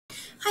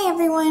Hi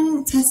everyone,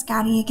 it's Miss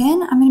Gowdy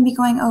again. I'm going to be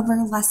going over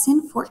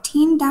lesson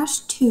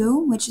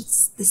 14-2, which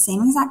is the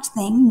same exact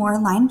thing, more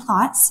line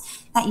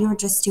plots that you were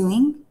just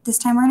doing. This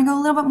time we're going to go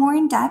a little bit more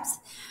in depth.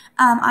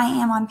 I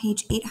am on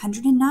page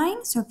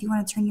 809, so if you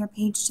want to turn your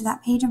page to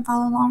that page and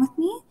follow along with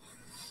me,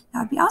 that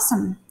would be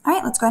awesome. All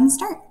right, let's go ahead and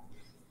start.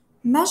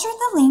 Measure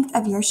the length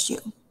of your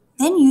shoe.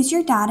 Then use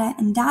your data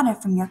and data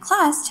from your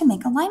class to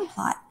make a line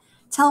plot.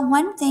 Tell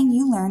one thing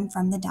you learned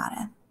from the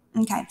data.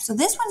 Okay, so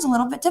this one's a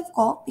little bit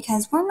difficult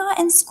because we're not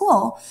in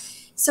school,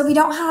 so we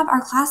don't have our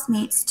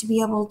classmates to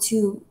be able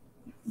to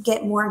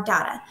get more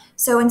data.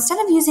 So instead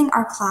of using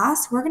our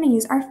class, we're going to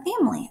use our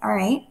family, all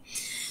right?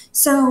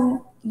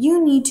 So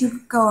you need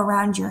to go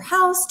around your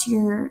house to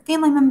your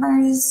family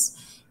members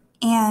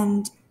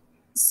and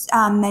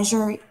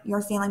measure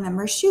your family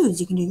members' shoes.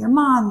 You can do your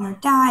mom, your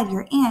dad,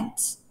 your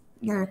aunt,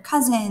 your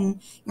cousin,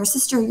 your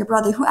sister, your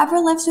brother, whoever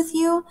lives with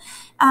you,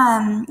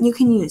 you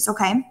can use,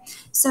 okay?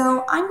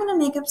 So I'm going to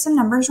make up some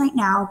numbers right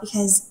now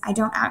because I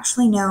don't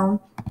actually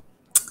know.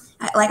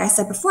 Like I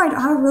said before, I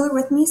don't have a ruler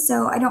with me,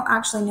 so I don't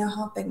actually know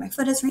how big my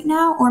foot is right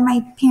now or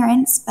my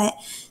parents,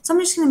 so I'm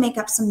just going to make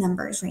up some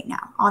numbers right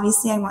now.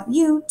 Obviously, I want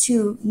you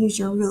to use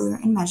your ruler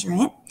and measure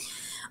it.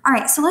 All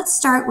right, so let's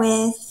start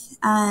with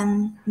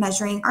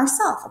measuring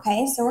ourselves,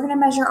 okay? So we're going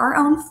to measure our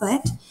own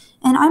foot,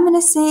 and I'm going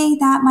to say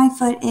that my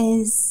foot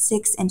is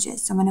 6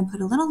 inches. So I'm going to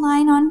put a little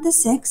line on the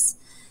 6,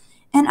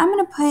 and I'm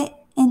going to put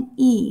an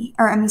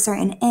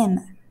an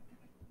M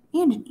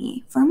and an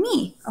E for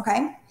me,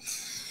 okay?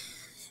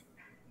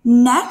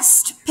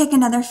 Next, pick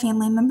another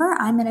family member.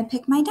 I'm going to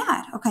pick my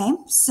dad, okay?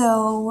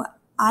 So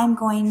I'm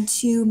going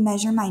to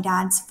measure my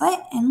dad's foot,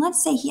 and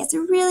let's say he has a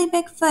really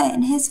big foot,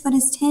 and his foot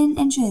is 10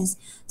 inches.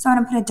 So I'm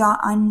going to put a dot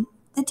on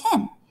the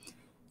 10.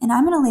 And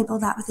I'm going to label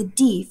that with a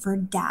D for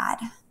dad.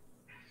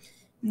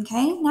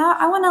 Okay, now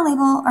I want to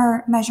label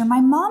or measure my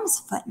mom's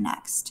foot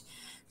next.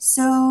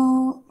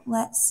 So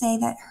let's say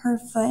that her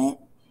foot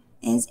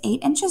is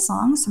 8 inches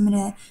long. So I'm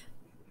going to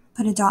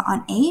put a dot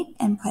on 8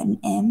 and put an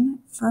M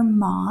for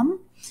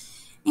mom.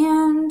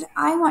 And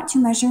I want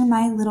to measure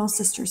my little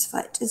sister's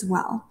foot as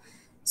well.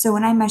 So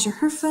when I measure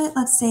her foot,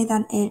 let's say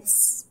that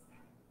it's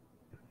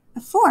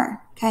a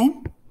 4, okay?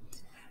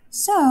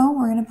 So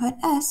we're going to put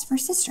S for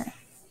sister.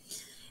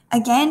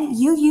 Again,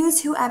 you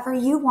use whoever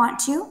you want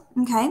to,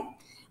 okay?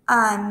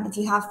 If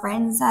you have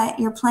friends that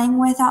you're playing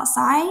with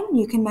outside,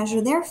 you can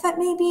measure their foot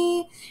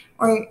maybe,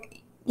 or,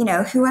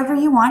 whoever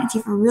you want. If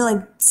you have a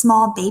really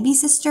small baby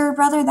sister or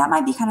brother, that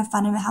might be kind of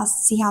fun to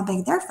see how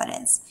big their foot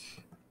is.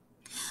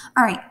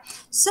 All right,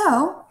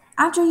 so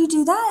after you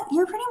do that,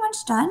 you're pretty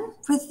much done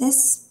with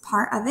this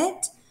part of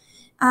it.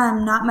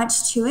 Not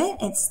much to it.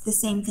 It's the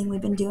same thing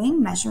we've been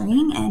doing,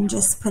 measuring and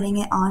just putting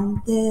it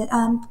on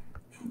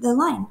the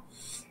line.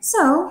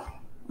 So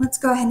let's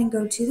go ahead and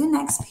go to the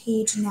next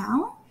page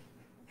now.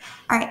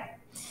 All right.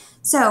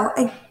 So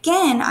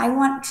again, I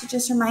want to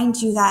just remind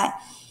you that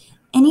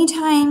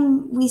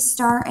anytime we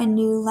start a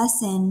new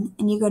lesson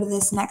and you go to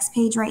this next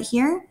page right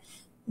here,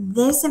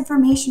 this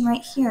information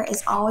right here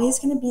is always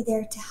going to be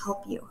there to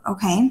help you,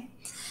 okay?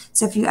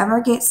 So if you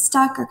ever get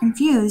stuck or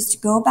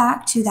confused, go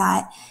back to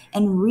that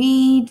and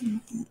read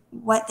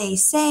what they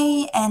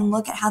say and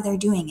look at how they're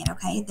doing it,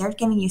 okay? They're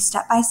giving you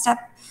step-by-step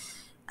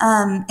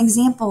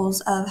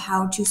examples of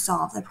how to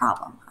solve the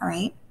problem, all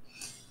right?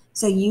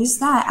 So use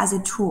that as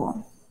a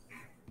tool.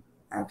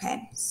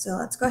 Okay, so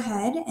let's go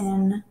ahead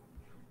and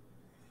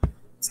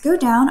let's go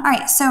down. All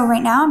right, so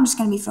right now I'm just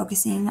going to be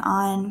focusing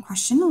on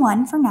question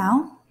 1 for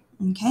now,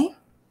 okay?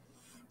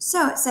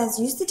 So it says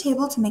use the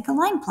table to make a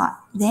line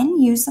plot, then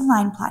use the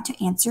line plot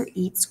to answer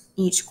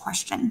each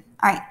question.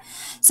 All right,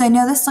 so I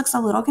know this looks a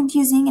little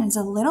confusing and it's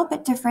a little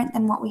bit different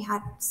than what we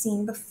had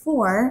seen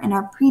before in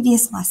our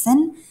previous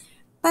lesson,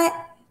 but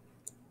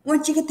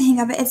once you get the hang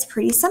of it, it's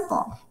pretty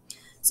simple.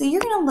 So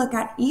you're going to look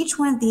at each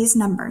one of these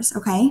numbers,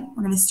 okay?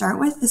 We're going to start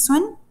with this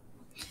one,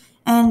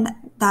 and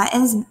that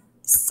is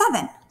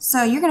 7.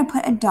 So you're going to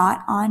put a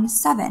dot on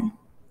 7,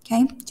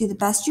 okay? Do the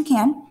best you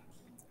can.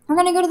 We're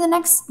going to go to the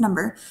next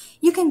number.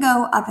 You can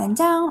go up and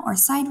down or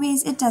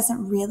sideways. It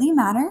doesn't really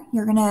matter.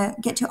 You're going to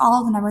get to all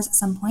of the numbers at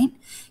some point.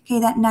 Okay,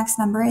 that next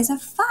number is a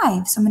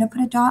 5, so I'm going to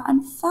put a dot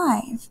on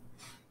 5.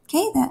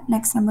 Okay, that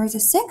next number is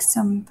a 6, so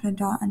I'm going to put a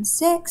dot on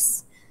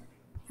 6.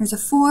 There's a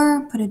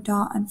 4, put a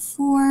dot on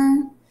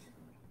 4.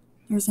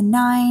 There's a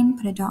 9,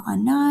 put a dot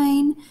on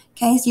 9.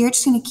 Okay, so you're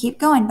just going to keep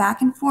going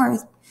back and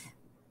forth.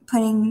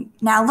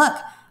 Now look,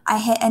 I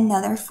hit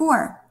another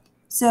 4.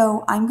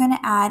 So I'm going to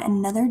add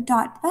another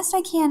dot best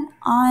I can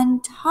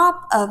on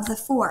top of the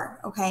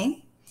 4,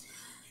 okay?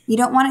 You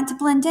don't want it to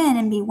blend in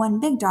and be one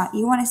big dot.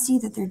 You want to see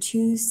that they're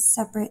 2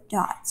 separate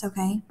dots,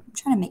 okay? I'm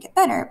trying to make it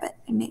better, but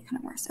it made it kind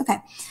of worse. Okay,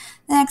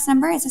 the next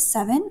number is a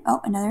 7.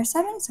 Oh, another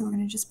 7, so we're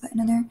going to just put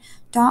another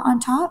dot on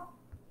top.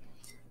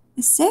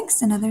 A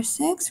 6, another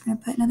 6. We're going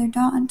to put another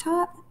dot on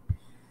top.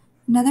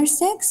 Another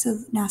 6.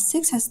 So now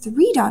 6 has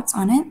 3 dots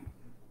on it.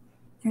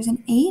 There's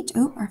an 8.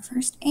 Oh, our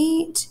first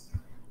 8.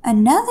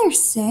 Another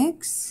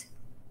 6.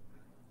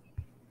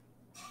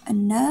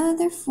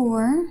 Another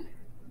 4.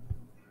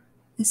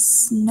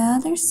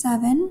 another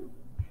 7,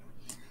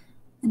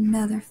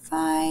 another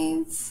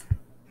 5,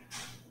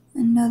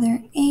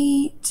 another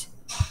 8,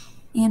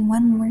 and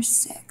one more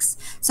 6.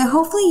 So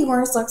hopefully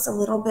yours looks a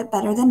little bit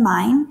better than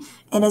mine.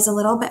 It is a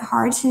little bit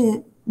hard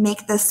to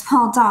make the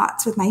small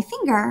dots with my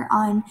finger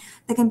on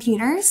the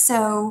computer.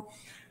 So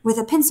with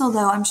a pencil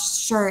though, I'm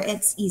sure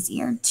it's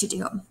easier to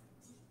do.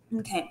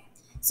 Okay,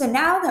 so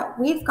now that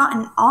we've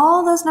gotten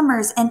all those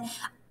numbers, and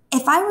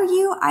if I were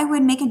you, I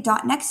would make a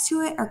dot next to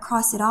it or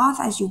cross it off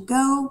as you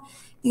go,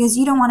 because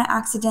you don't want to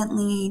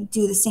accidentally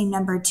do the same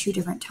number 2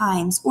 different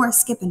times or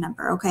skip a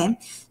number, okay?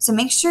 So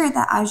make sure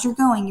that as you're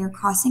going, you're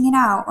crossing it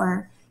out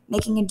or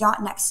making a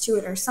dot next to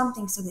it or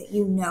something so that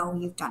you know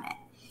you've done it.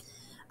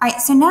 All right,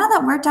 so now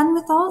that we're done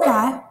with all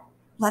that,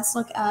 let's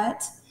look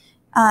at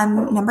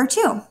number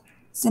 2.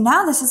 So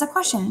now this is a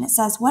question. It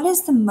says, what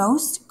is the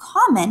most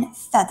common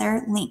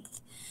feather length?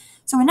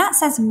 So when that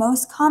says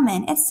most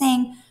common, it's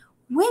saying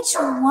which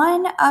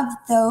one of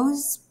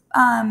those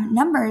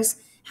numbers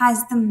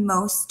has the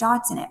most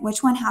dots in it?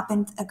 Which one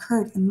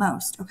occurred the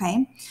most,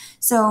 okay?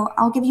 So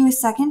I'll give you a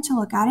second to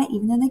look at it,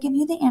 even though they give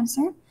you the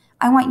answer.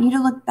 I want you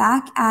to look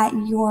back at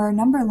your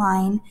number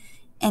line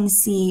and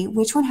see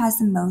which one has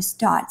the most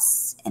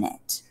dots in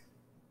it.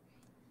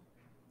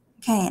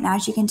 Okay, and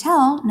as you can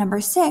tell,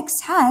 number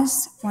 6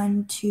 has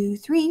 1, 2,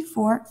 3,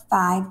 4,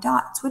 5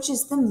 dots, which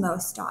is the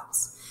most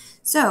dots.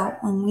 So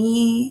when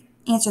we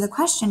answer the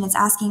question, it's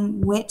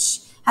asking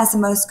which has the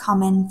most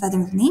common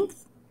feather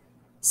length.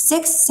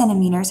 6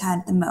 centimeters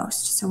had the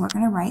most, so we're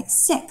going to write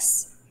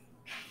 6.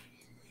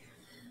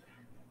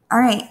 All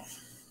right.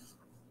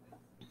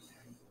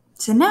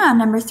 So now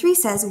number 3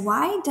 says,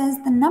 why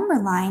does the number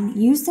line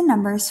use the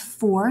numbers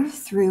 4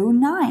 through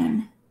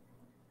 9?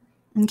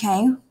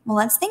 Okay, well,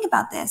 let's think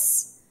about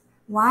this.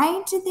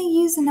 Why did they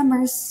use the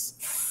numbers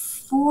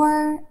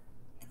 4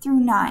 through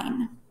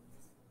 9?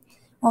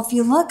 Well, if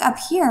you look up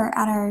here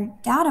at our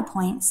data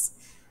points,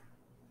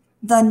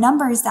 the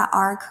numbers that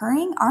are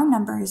occurring are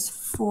numbers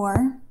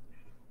 4,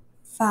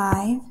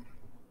 5,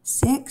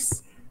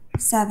 6,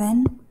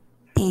 7,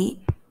 8,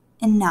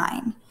 and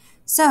 9.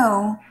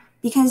 So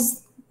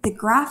because the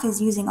graph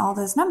is using all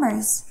those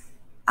numbers,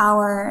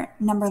 our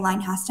number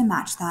line has to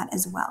match that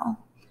as well.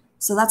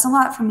 So that's a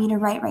lot for me to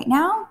write right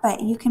now,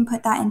 but you can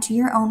put that into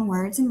your own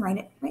words and write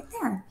it right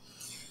there.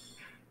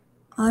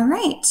 All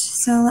right,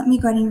 so let me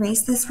go ahead and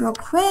erase this real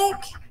quick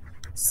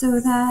so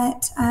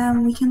that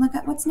we can look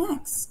at what's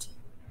next.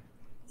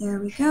 There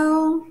we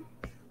go.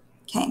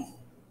 Okay.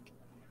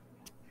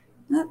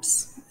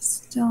 Oops,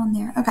 still in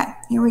there. Okay,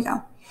 here we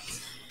go.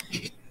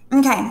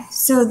 Okay,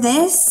 so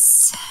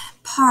this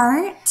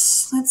part,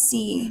 let's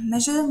see,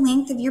 measure the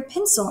length of your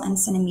pencil in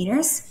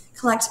centimeters.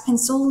 Collect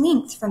pencil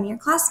length from your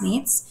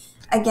classmates.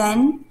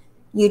 Again,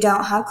 you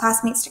don't have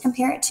classmates to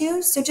compare it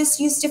to, so just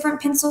use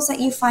different pencils that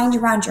you find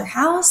around your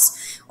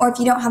house, or if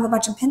you don't have a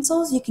bunch of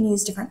pencils, you can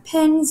use different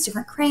pens,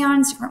 different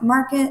crayons, different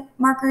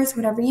markers,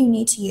 whatever you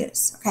need to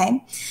use,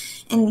 okay?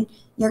 And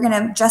you're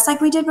gonna, just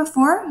like we did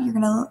before, you're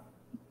gonna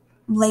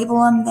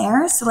label them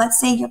there. So let's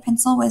say your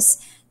pencil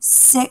was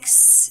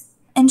 6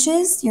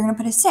 inches, you're gonna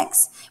put a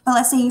 6. But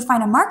let's say you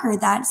find a marker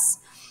that's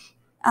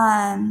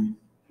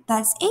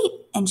 8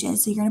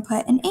 inches, so you're going to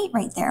put an 8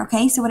 right there,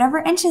 okay? So whatever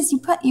inches you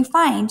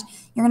find,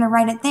 you're going to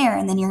write it there,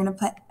 and then you're going to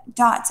put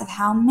dots of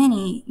how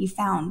many you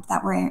found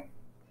that were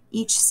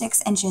each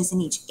 6 inches and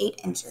each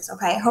 8 inches,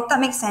 okay? I hope that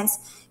makes sense.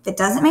 If it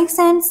doesn't make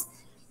sense,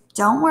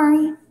 don't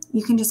worry.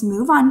 You can just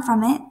move on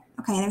from it,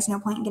 okay? There's no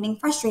point in getting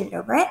frustrated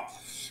over it.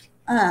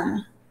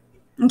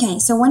 Okay,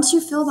 so once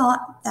you fill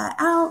that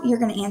out, you're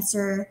going to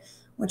answer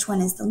which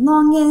one is the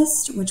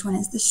longest, which one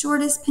is the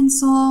shortest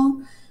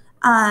pencil,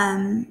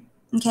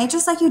 okay,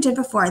 just like you did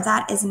before.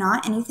 That is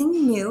not anything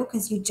new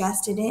because you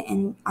just did it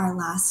in our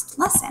last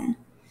lesson.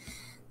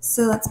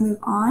 So let's move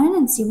on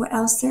and see what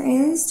else there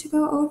is to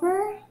go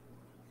over.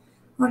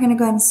 We're going to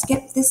go ahead and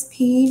skip this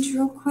page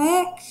real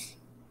quick.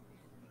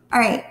 All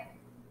right.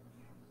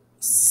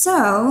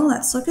 So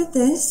let's look at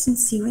this and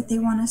see what they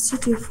want us to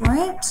do for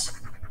it.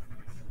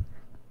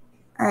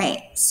 All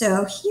right.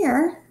 So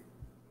here,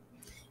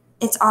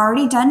 it's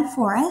already done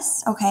for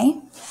us,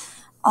 okay?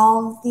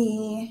 All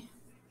the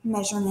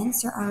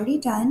measurements are already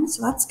done,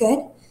 so that's good.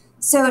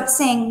 So it's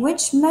saying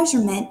which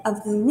measurement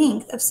of the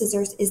length of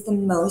scissors is the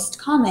most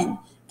common.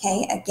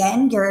 Okay,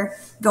 again, you're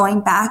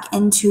going back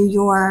into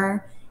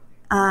your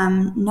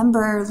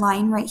number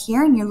line right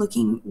here, and you're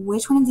looking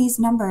which one of these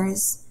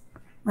numbers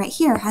right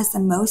here has the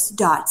most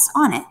dots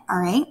on it, all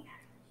right?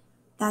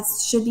 That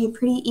should be a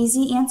pretty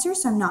easy answer,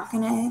 so I'm not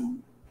going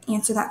to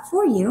answer that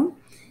for you.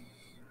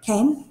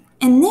 Okay,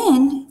 and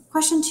then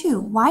question 2,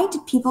 why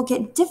did people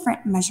get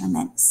different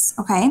measurements?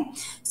 Okay,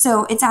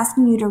 so it's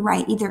asking you to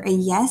write either a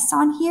yes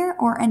on here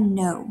or a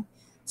no.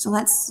 So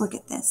let's look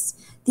at this.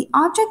 The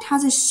object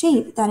has a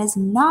shape that is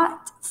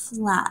not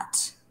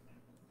flat.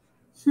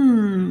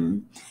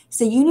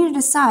 So you need to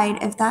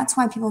decide if that's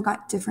why people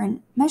got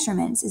different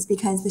measurements, is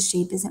because the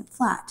shape isn't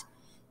flat.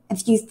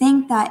 If you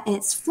think that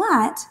it's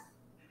flat,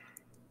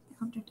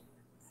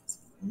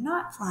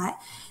 not flat,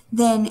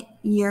 then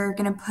you're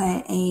going to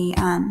put a,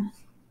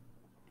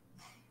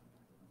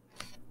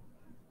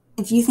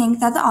 if you think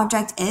that the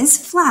object is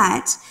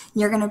flat,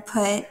 you're going to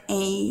put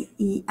a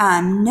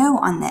no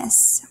on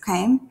this,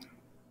 okay?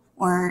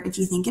 Or if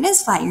you think it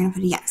is flat, you're going to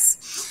put a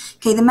yes.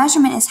 Okay, the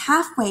measurement is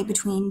halfway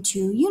between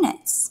two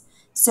units.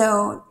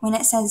 So when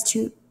it says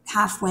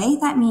halfway,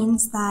 that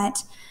means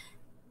that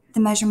the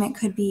measurement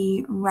could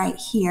be right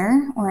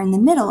here or in the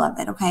middle of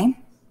it, okay?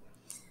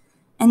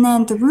 And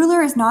then the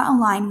ruler is not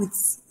aligned with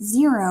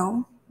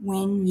 0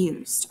 when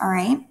used, all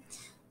right?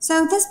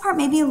 So this part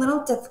may be a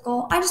little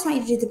difficult. I just want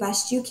you to do the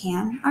best you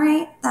can, all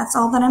right? That's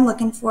all that I'm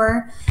looking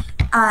for.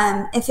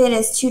 If it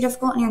is too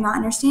difficult and you're not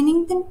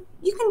understanding, then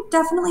you can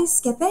definitely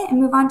skip it and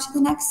move on to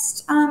the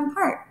next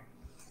part.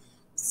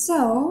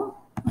 So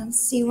let's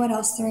see what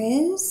else there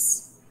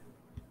is.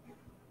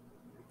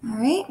 All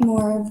right,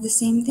 more of the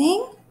same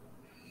thing.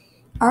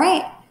 All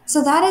right,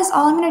 so that is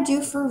all I'm going to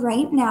do for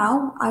right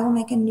now. I will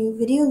make a new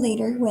video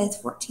later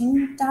with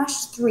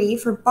 14-3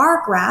 for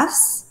bar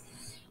graphs.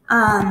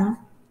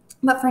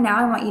 But for now,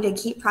 I want you to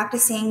keep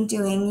practicing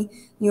doing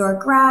your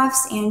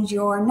graphs and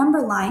your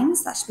number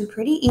lines. That should be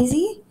pretty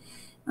easy.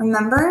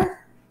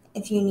 Remember,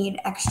 if you need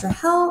extra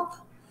help,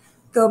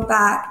 go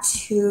back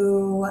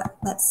to,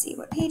 let's see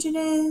what page it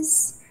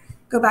is.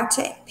 Go back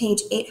to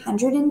page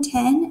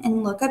 810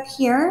 and look up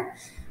here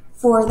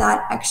for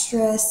that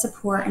extra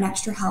support and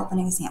extra help and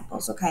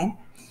examples, okay?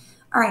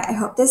 All right, I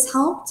hope this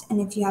helped.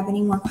 And if you have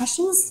any more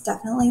questions,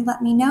 definitely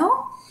let me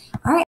know.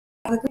 All right,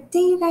 have a great day,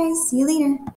 you guys. See you later.